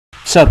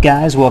What's up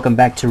guys, welcome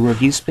back to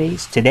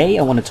TheReviewSpace. Today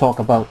I want to talk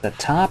about the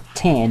top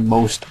 10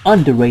 most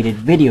underrated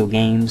video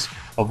games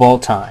of all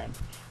time.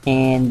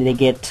 And they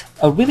get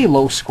a really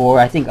low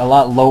score, I think a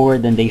lot lower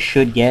than they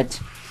should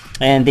get.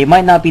 And they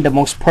might not be the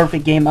most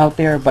perfect game out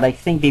there, but I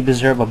think they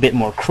deserve a bit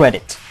more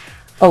credit.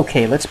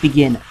 Okay, let's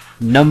begin.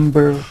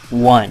 Number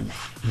 1.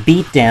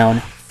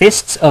 Beatdown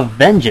Fists of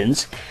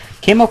Vengeance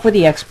came up with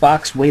the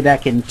Xbox way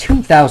back in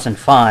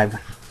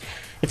 2005.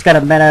 It's got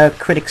a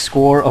Metacritic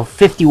score of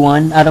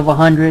 51 out of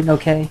 100,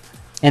 okay?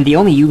 And the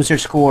only user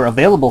score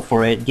available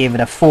for it gave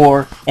it a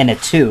 4 and a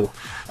 2.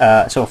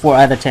 So a 4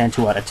 out of 10,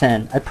 2 out of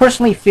 10. I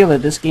personally feel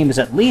that this game is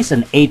at least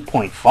an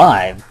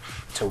 8.5.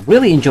 It's a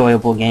really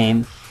enjoyable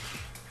game.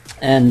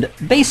 And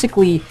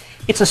basically,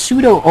 it's a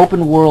pseudo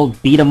open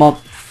world beat 'em up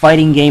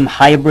fighting game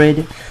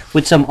hybrid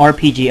with some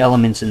RPG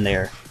elements in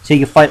there. So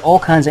you fight all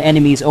kinds of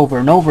enemies over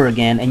and over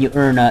again, and you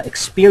earn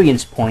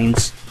experience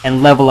points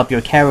and level up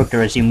your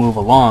character as you move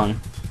along.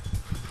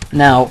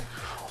 Now,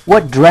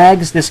 what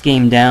drags this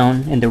game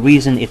down, and the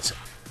reason it's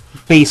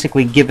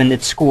basically given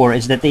its score,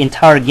 is that the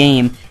entire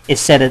game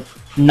is set at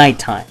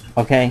nighttime,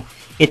 okay?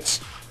 It's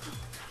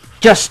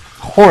just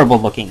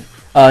horrible looking.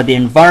 The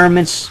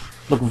environments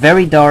look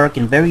very dark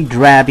and very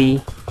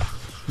drabby,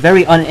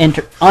 very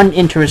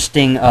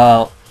uninteresting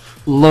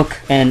look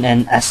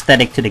and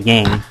aesthetic to the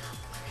game.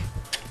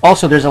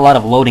 Also, there's a lot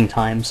of loading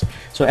times,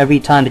 so every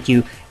time that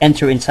you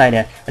enter inside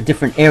a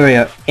different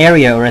area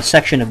or a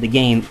section of the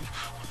game,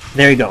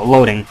 there you go,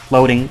 loading.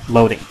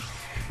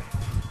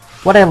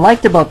 What I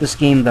liked about this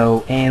game,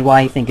 though, and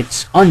why I think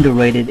it's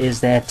underrated,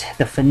 is that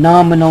the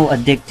phenomenal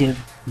addictive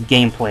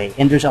gameplay,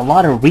 and there's a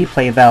lot of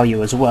replay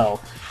value as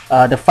well.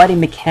 The fighting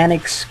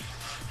mechanics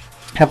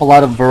have a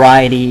lot of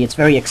variety, it's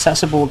very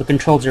accessible, the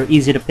controls are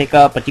easy to pick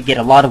up, but you get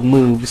a lot of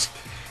moves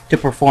to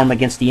perform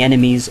against the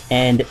enemies,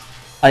 and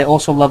I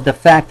also love the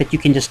fact that you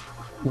can just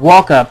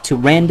walk up to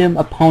random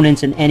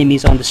opponents and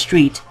enemies on the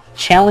street,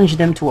 challenge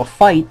them to a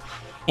fight,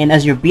 and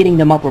as you're beating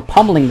them up or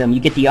pummeling them, you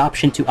get the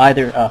option to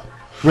either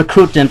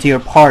recruit them to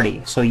your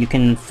party, so you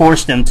can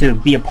force them to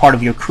be a part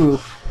of your crew,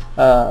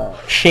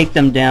 shake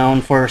them down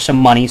for some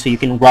money, so you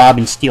can rob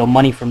and steal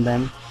money from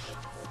them.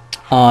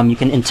 You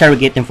can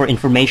interrogate them for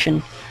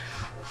information,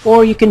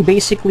 or you can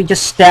basically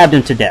just stab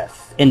them to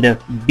death in the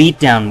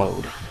beatdown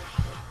mode.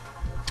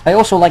 I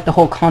also like the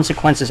whole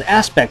consequences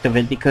aspect of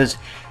it, because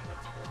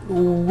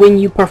when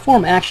you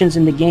perform actions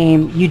in the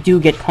game, you do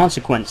get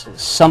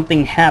consequences.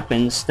 Something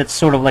happens that's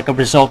sort of like a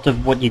result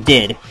of what you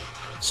did.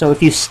 So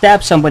if you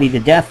stab somebody to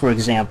death, for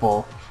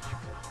example,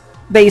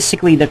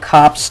 basically the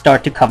cops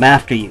start to come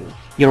after you.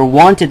 Your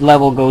wanted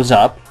level goes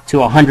up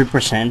to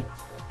 100%,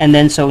 and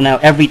then so now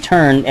every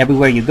turn,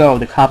 everywhere you go,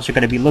 the cops are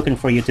going to be looking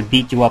for you to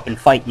beat you up and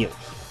fight you.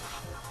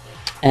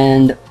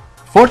 And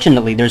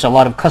fortunately, there's a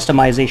lot of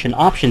customization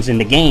options in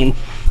the game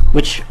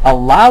which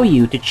allow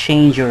you to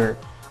change your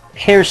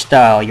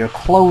hairstyle, your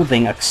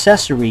clothing,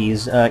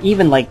 accessories,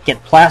 even like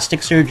get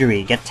plastic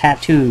surgery, get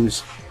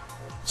tattoos.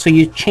 So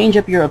you change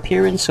up your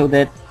appearance so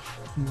that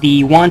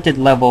the wanted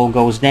level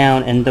goes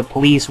down and the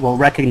police will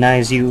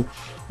recognize you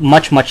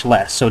much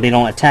less, so they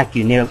don't attack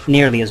you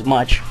nearly as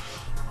much.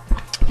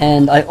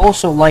 And I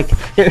also like,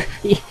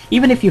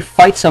 even if you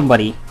fight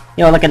somebody,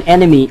 you know, like an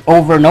enemy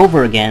over and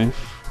over again,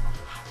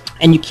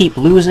 and you keep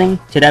losing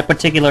to that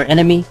particular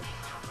enemy,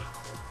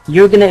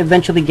 you're gonna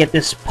eventually get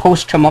this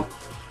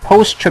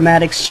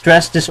post-traumatic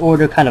stress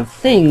disorder kind of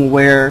thing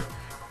where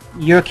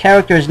your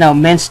character is now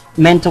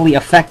mentally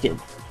affected.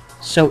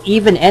 So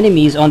even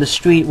enemies on the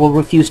street will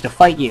refuse to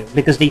fight you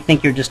because they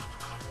think you're just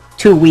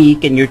too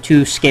weak and you're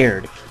too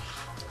scared.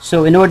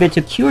 So in order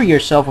to cure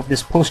yourself of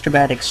this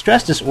post-traumatic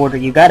stress disorder,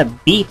 you gotta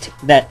beat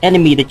that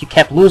enemy that you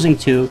kept losing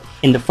to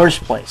in the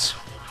first place.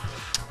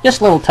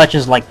 Just little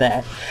touches like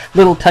that.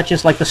 Little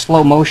touches like the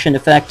slow motion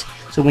effect.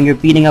 So when you're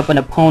beating up an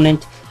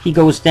opponent, he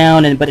goes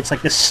down, but it's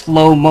like this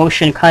slow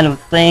motion kind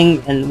of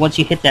thing, and once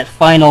you hit that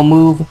final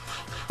move,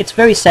 it's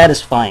very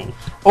satisfying.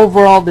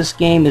 Overall, this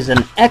game is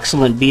an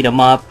excellent beat 'em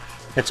up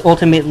that's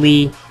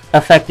ultimately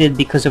affected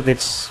because of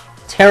its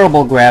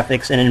terrible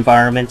graphics and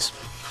environments.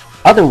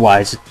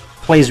 Otherwise, it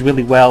plays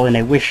really well, and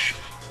I wish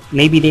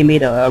maybe they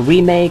made a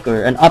remake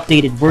or an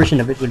updated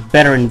version of it with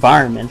better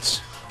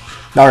environments.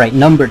 Alright,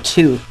 number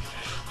 2.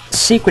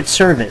 Secret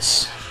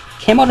Service.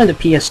 Came out on the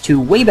PS2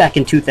 way back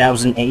in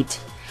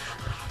 2008.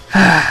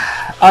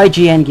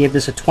 IGN gave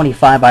this a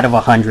 25 out of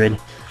 100.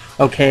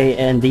 Okay,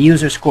 and the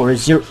user score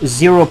is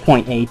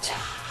 0.8.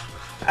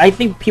 I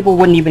think people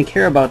wouldn't even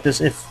care about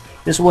this if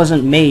this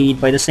wasn't made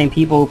by the same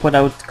people who put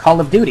out Call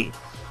of Duty.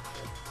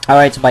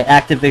 Alright, it's by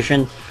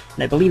Activision,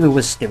 and I believe it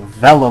was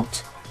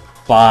developed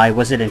by,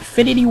 was it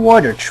Infinity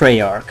Ward or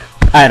Treyarch?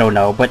 I don't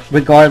know, but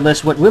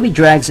regardless, what really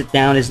drags it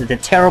down is that the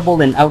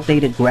terrible and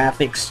outdated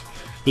graphics,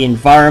 the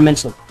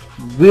environments look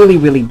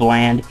really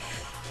bland,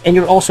 and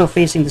you're also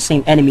facing the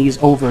same enemies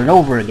over and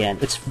over again.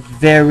 It's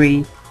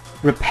very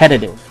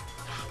repetitive.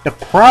 The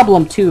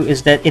problem too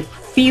is that it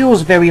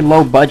feels very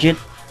low budget.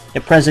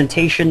 The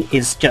presentation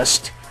is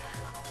just,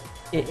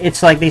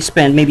 it's like they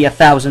spent maybe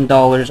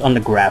 $1,000 on the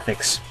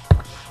graphics.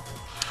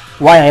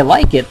 Why I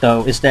like it,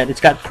 though, is that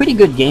it's got pretty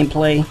good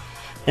gameplay,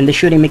 and the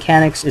shooting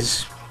mechanics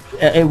is...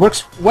 it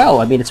works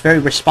well. I mean, it's very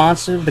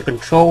responsive, the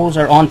controls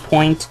are on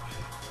point,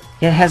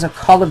 it has a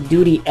Call of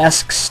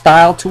Duty-esque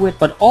style to it,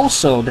 but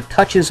also the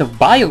touches of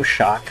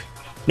BioShock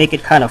make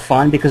it kind of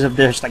fun, because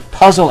there's like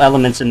puzzle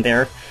elements in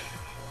there,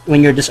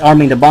 when you're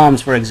disarming the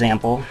bombs, for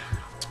example.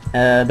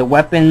 The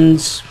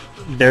weapons,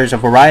 there's a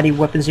variety of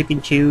weapons you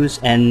can choose,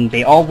 and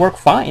they all work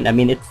fine. I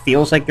mean, it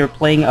feels like you're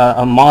playing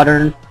a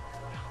modern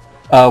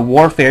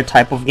warfare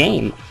type of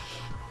game.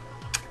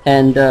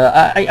 And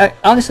I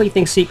honestly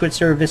think Secret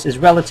Service is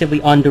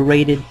relatively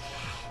underrated,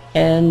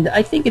 and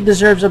I think it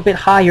deserves a bit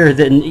higher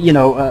than, you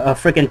know, a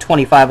freaking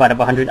 25 out of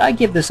 100. I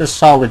give this a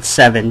solid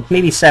 7,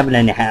 maybe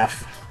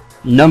 7.5.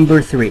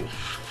 Number 3,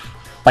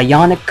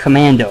 Bionic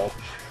Commando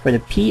for the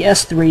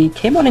PS3,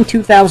 came out in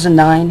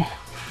 2009.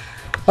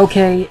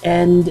 Okay,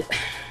 and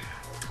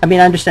I mean,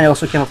 I understand it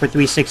also came out for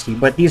 360,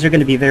 but these are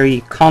going to be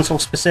very console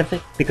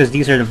specific, because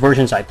these are the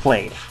versions I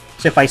played.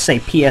 So if I say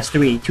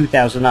PS3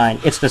 2009,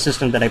 it's the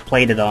system that I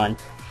played it on.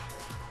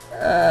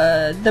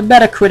 The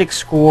Metacritic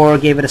score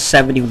gave it a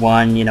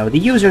 71, you know, the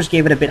users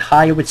gave it a bit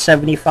higher with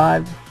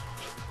 75.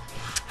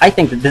 I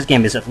think that this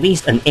game is at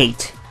least an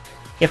 8,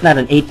 if not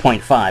an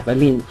 8.5. I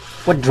mean,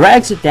 what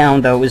drags it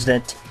down, though, is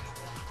that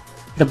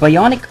the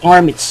bionic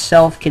arm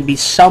itself can be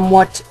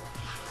somewhat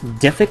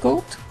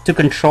difficult to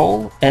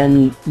control,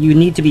 and you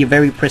need to be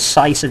very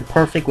precise and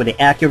perfect with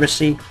the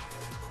accuracy.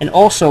 And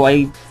also,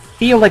 I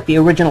feel like the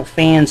original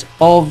fans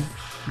of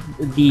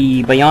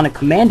the Bionic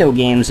Commando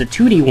games, the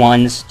 2D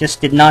ones,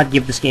 just did not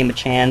give this game a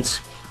chance,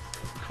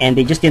 and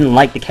they just didn't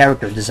like the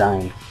character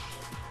design.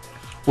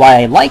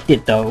 Why I liked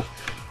it, though,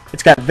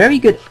 it's got very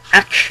good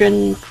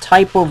action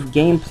type of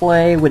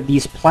gameplay with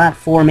these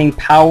platforming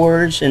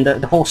powers, and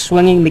the whole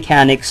swinging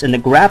mechanics and the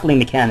grappling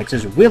mechanics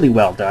is really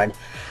well done.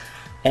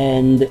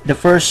 And the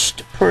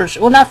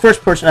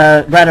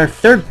rather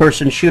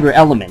third-person shooter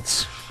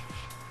elements.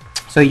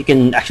 So you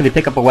can actually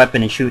pick up a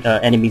weapon and shoot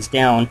enemies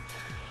down.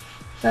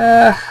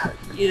 The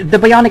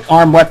bionic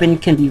arm weapon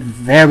can be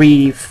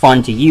very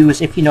fun to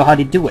use if you know how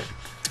to do it.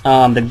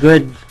 The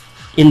good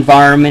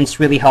environments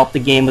really help the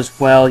game as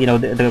well. You know,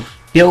 the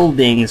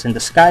buildings and the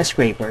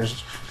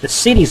skyscrapers, the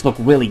cities look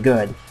really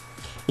good.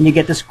 And you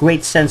get this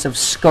great sense of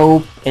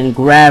scope and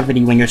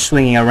gravity when you're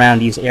swinging around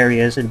these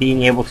areas and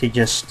being able to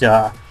just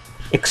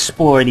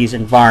explore these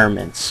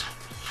environments.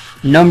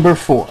 Number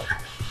 4,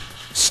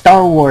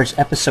 Star Wars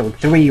Episode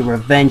 3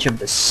 Revenge of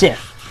the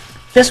Sith.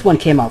 This one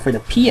came out for the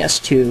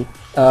PS2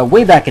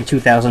 way back in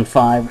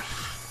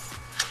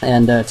 2005,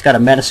 and it's got a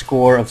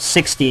Metascore of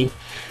 60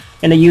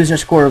 and a user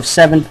score of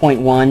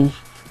 7.1.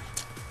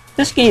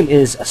 This game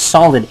is a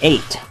solid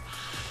 8,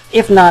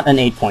 if not an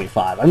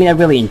 8.5. I mean, I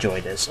really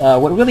enjoy this.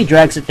 What really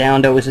drags it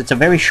down, though, is it's a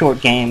very short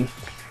game,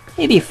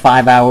 maybe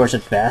 5 hours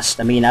at best.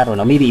 I mean, I don't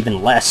know, maybe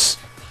even less.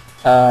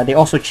 They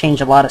also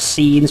change a lot of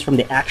scenes from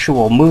the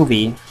actual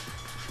movie,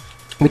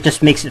 which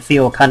just makes it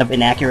feel kind of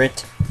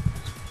inaccurate.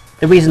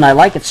 The reason I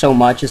like it so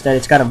much is that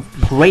it's got a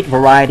great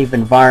variety of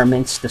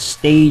environments, the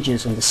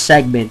stages and the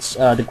segments,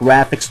 the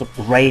graphics look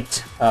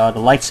great, the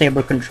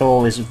lightsaber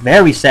control is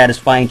very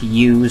satisfying to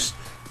use,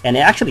 and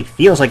it actually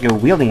feels like you're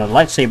wielding a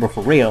lightsaber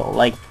for real.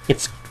 Like,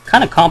 it's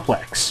kind of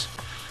complex.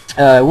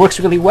 It works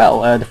really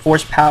well. The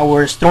force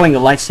powers, throwing a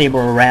lightsaber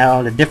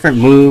around, the different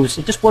moves,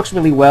 it just works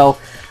really well.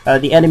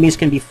 The enemies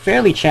can be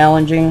fairly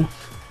challenging,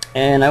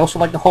 and I also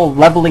like the whole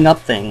leveling up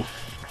thing.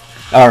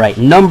 Alright,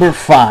 number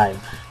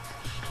 5.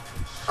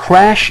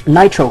 Crash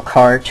Nitro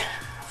Kart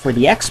for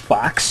the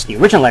Xbox, the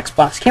original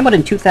Xbox, came out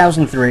in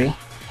 2003.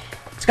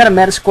 It's got a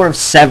Metascore of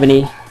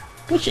 70,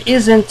 which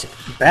isn't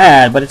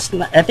bad, but it's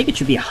not, I think it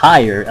should be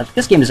higher.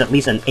 This game is at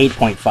least an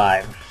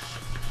 8.5.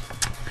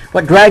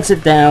 What drags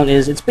it down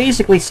is it's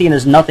basically seen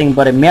as nothing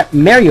but a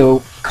Mario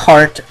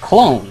Kart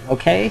clone,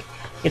 okay?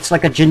 It's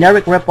like a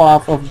generic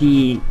ripoff of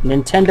the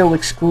Nintendo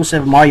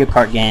exclusive Mario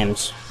Kart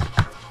games.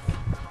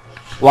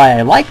 Why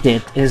I liked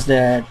it is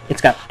that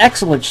it's got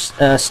excellent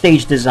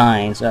stage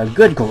designs,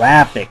 good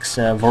graphics,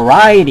 a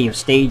variety of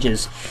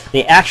stages.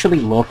 They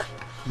actually look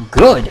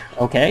good,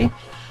 okay?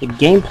 The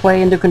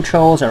gameplay and the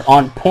controls are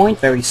on point,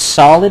 very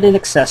solid and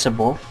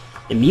accessible.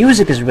 The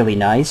music is really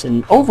nice,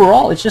 and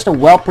overall it's just a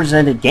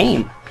well-presented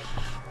game.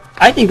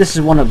 I think this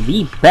is one of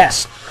the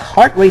best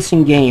kart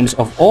racing games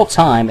of all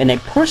time, and I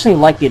personally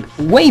like it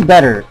way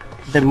better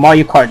than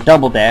Mario Kart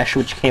Double Dash,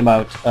 which came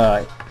out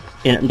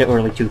in the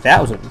early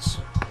 2000s.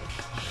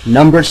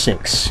 Number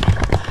 6,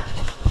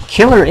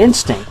 Killer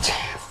Instinct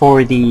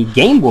for the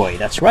Game Boy.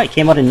 That's right,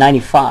 came out in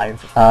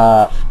 95.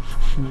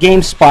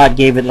 GameSpot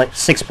gave it like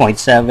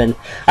 6.7.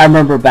 I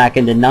remember back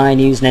in the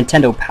 90s,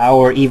 Nintendo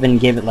Power even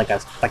gave it like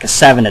a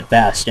 7 at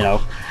best, you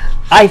know.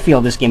 I feel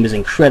this game is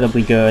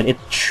incredibly good. It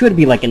should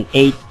be like an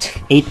 8,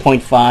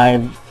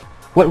 8.5.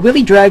 What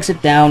really drags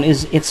it down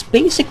is it's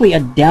basically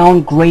a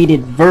downgraded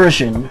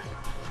version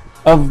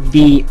of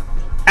the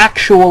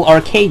actual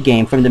arcade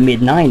game from the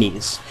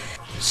mid-90s.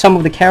 Some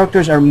of the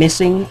characters are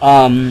missing,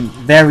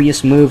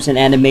 various moves and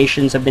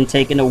animations have been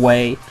taken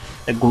away.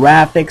 The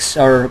graphics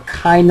are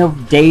kind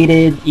of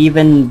dated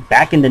even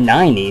back in the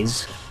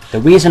 90s. The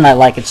reason I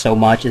like it so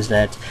much is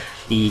that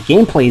the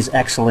gameplay is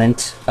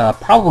excellent,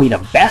 probably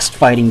the best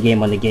fighting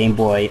game on the Game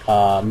Boy.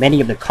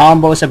 Many of the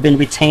combos have been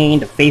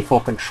retained, the faithful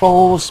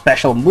controls,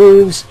 special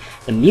moves,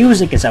 the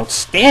music is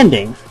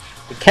outstanding.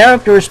 The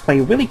characters play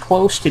really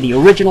close to the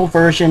original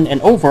version,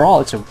 and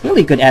overall it's a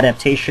really good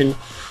adaptation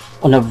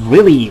on a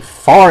really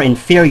far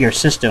inferior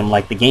system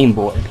like the Game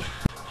Boy.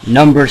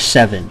 Number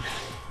 7.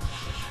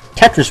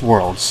 Tetris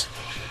Worlds.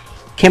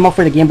 Came out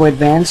for the Game Boy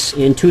Advance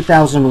in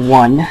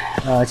 2001.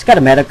 It's got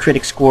a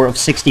Metacritic score of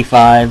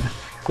 65,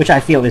 which I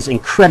feel is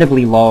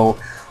incredibly low.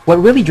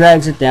 What really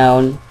drags it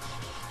down,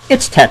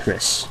 it's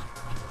Tetris.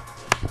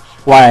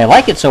 Why I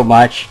like it so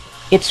much,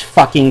 it's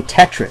fucking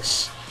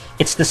Tetris.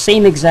 It's the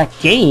same exact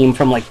game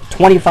from like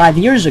 25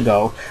 years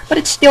ago, but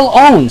it still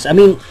owns. I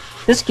mean,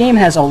 this game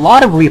has a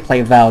lot of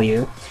replay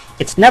value.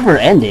 It's never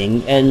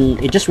ending,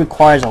 and it just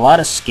requires a lot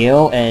of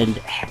skill,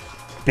 and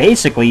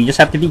basically you just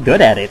have to be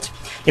good at it.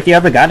 If you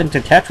ever got into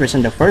Tetris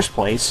in the first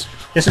place,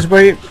 this is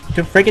where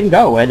to freaking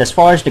go. And as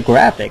far as the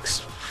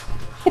graphics,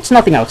 it's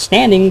nothing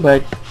outstanding,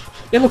 but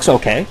it looks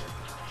okay.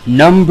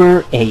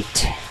 Number 8.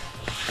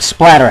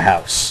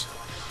 Splatterhouse.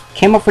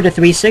 Came up for the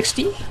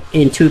 360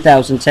 in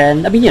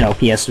 2010. I mean, you know,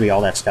 PS3,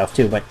 all that stuff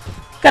too, but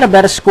got a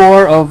better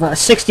score of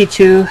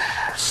 62.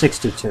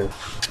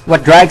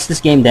 What drags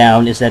this game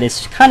down is that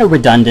it's kind of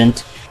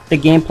redundant. The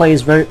gameplay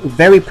is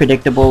very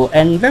predictable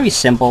and very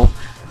simple,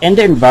 and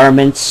the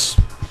environments,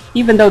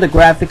 even though the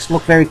graphics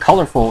look very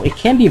colorful, it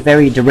can be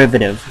very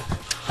derivative.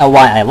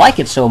 Why I like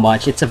it so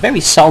much, it's a very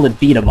solid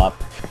beat-em-up.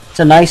 It's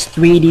a nice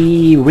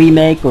 3D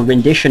remake or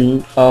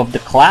rendition of the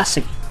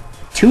classic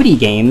 2D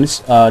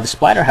games, the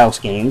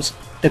Splatterhouse games.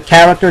 The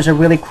characters are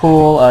really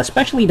cool,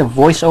 especially the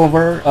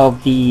voiceover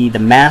of the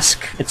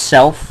mask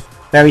itself.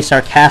 Very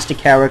sarcastic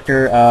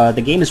character.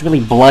 The game is really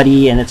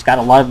bloody, and it's got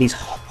a lot of these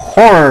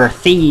horror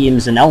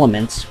themes and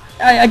elements.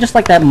 I just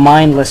like that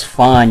mindless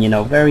fun, you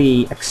know,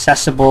 very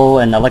accessible,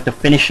 and I like the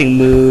finishing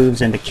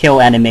moves and the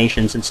kill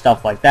animations and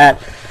stuff like that.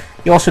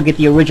 You also get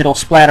the original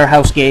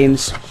Splatterhouse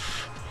games,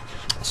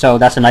 so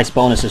that's a nice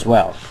bonus as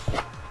well.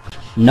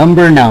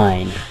 Number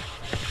 9.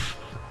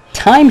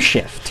 Time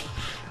Shift.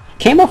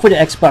 Came out for the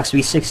Xbox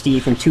 360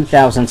 from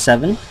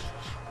 2007,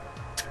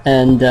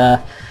 and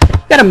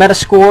got a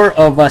Metascore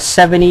of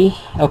 70,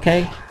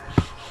 okay?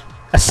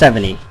 A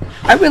 70.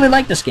 I really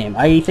like this game.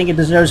 I think it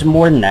deserves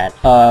more than that.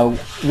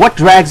 What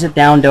drags it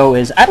down, though,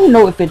 is I don't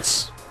know if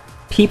it's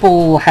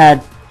people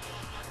had,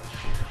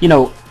 you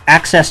know,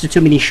 access to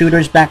too many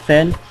shooters back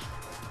then.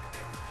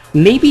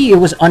 Maybe it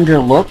was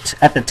underlooked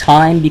at the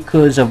time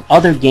because of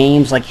other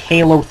games like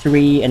Halo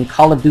 3 and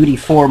Call of Duty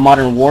 4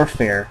 Modern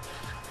Warfare.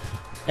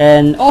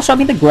 And also, I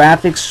mean, the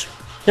graphics,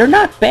 they're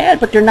not bad,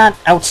 but they're not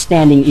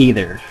outstanding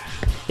either.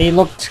 They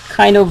looked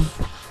kind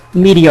of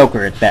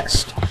mediocre at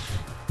best.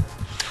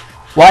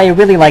 Why I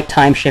really like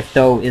Time Shift,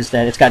 though, is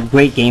that it's got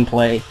great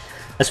gameplay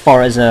as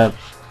far as a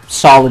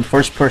solid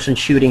first-person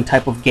shooting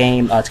type of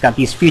game. It's got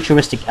these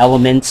futuristic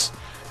elements.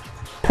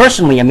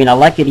 Personally, I mean, I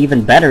like it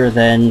even better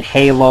than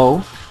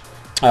Halo.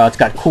 It's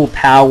got cool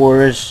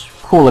powers,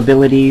 cool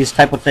abilities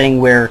type of thing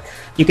where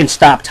you can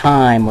stop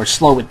time or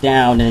slow it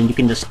down, and you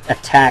can just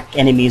attack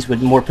enemies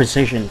with more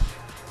precision.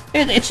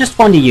 It's just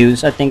fun to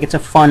use. I think it's a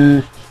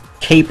fun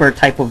caper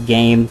type of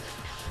game.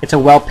 It's a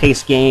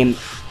well-paced game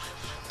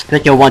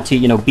that you'll want to,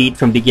 you know, beat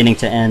from beginning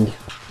to end.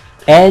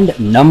 And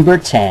number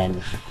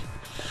 10,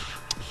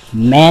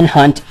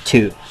 Manhunt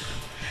 2.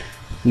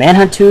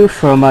 Manhunt 2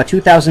 from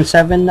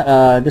 2007.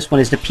 This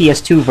one is the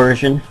PS2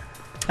 version.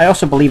 I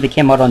also believe it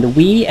came out on the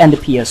Wii and the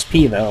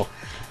PSP, though.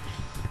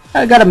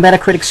 I got a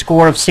Metacritic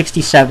score of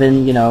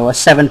 67, you know, a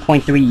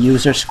 7.3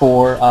 user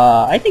score.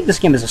 I think this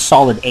game is a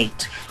solid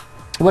 8.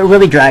 What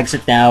really drags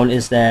it down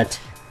is that,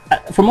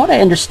 from what I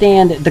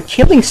understand, the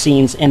killing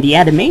scenes and the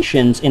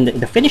animations in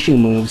the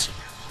finishing moves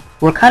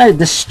were kind of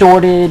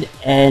distorted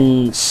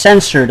and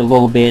censored a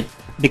little bit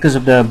because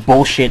of the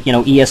bullshit, you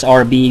know,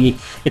 ESRB,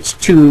 it's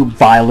too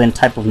violent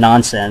type of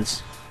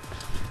nonsense.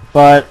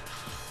 But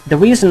the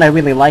reason I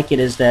really like it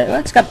is that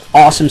it's got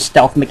awesome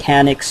stealth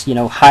mechanics, you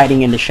know,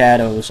 hiding in the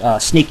shadows,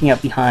 sneaking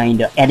up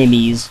behind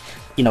enemies.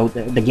 You know,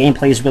 the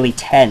gameplay is really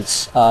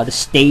tense. The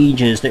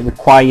stages that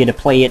require you to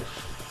play it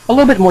a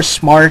little bit more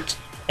smart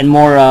and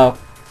more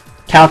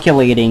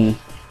calculating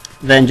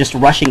than just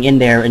rushing in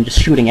there and just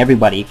shooting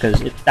everybody, because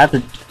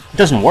that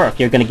doesn't work.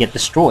 You're going to get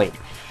destroyed.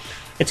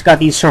 It's got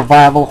these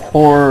survival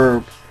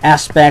horror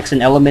aspects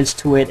and elements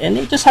to it, and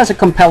it just has a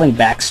compelling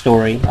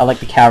backstory. I like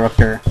the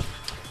character.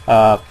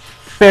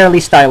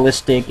 Fairly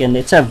stylistic, and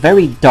it's a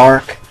very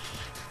dark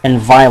and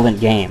violent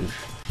game.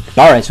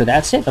 Alright, so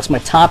that's it. That's my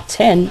top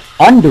 10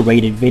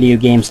 underrated video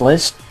games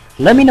list.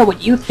 Let me know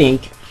what you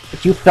think,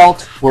 if you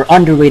felt were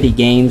underrated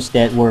games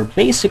that were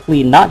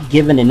basically not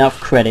given enough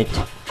credit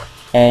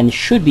and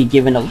should be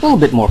given a little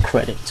bit more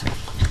credit.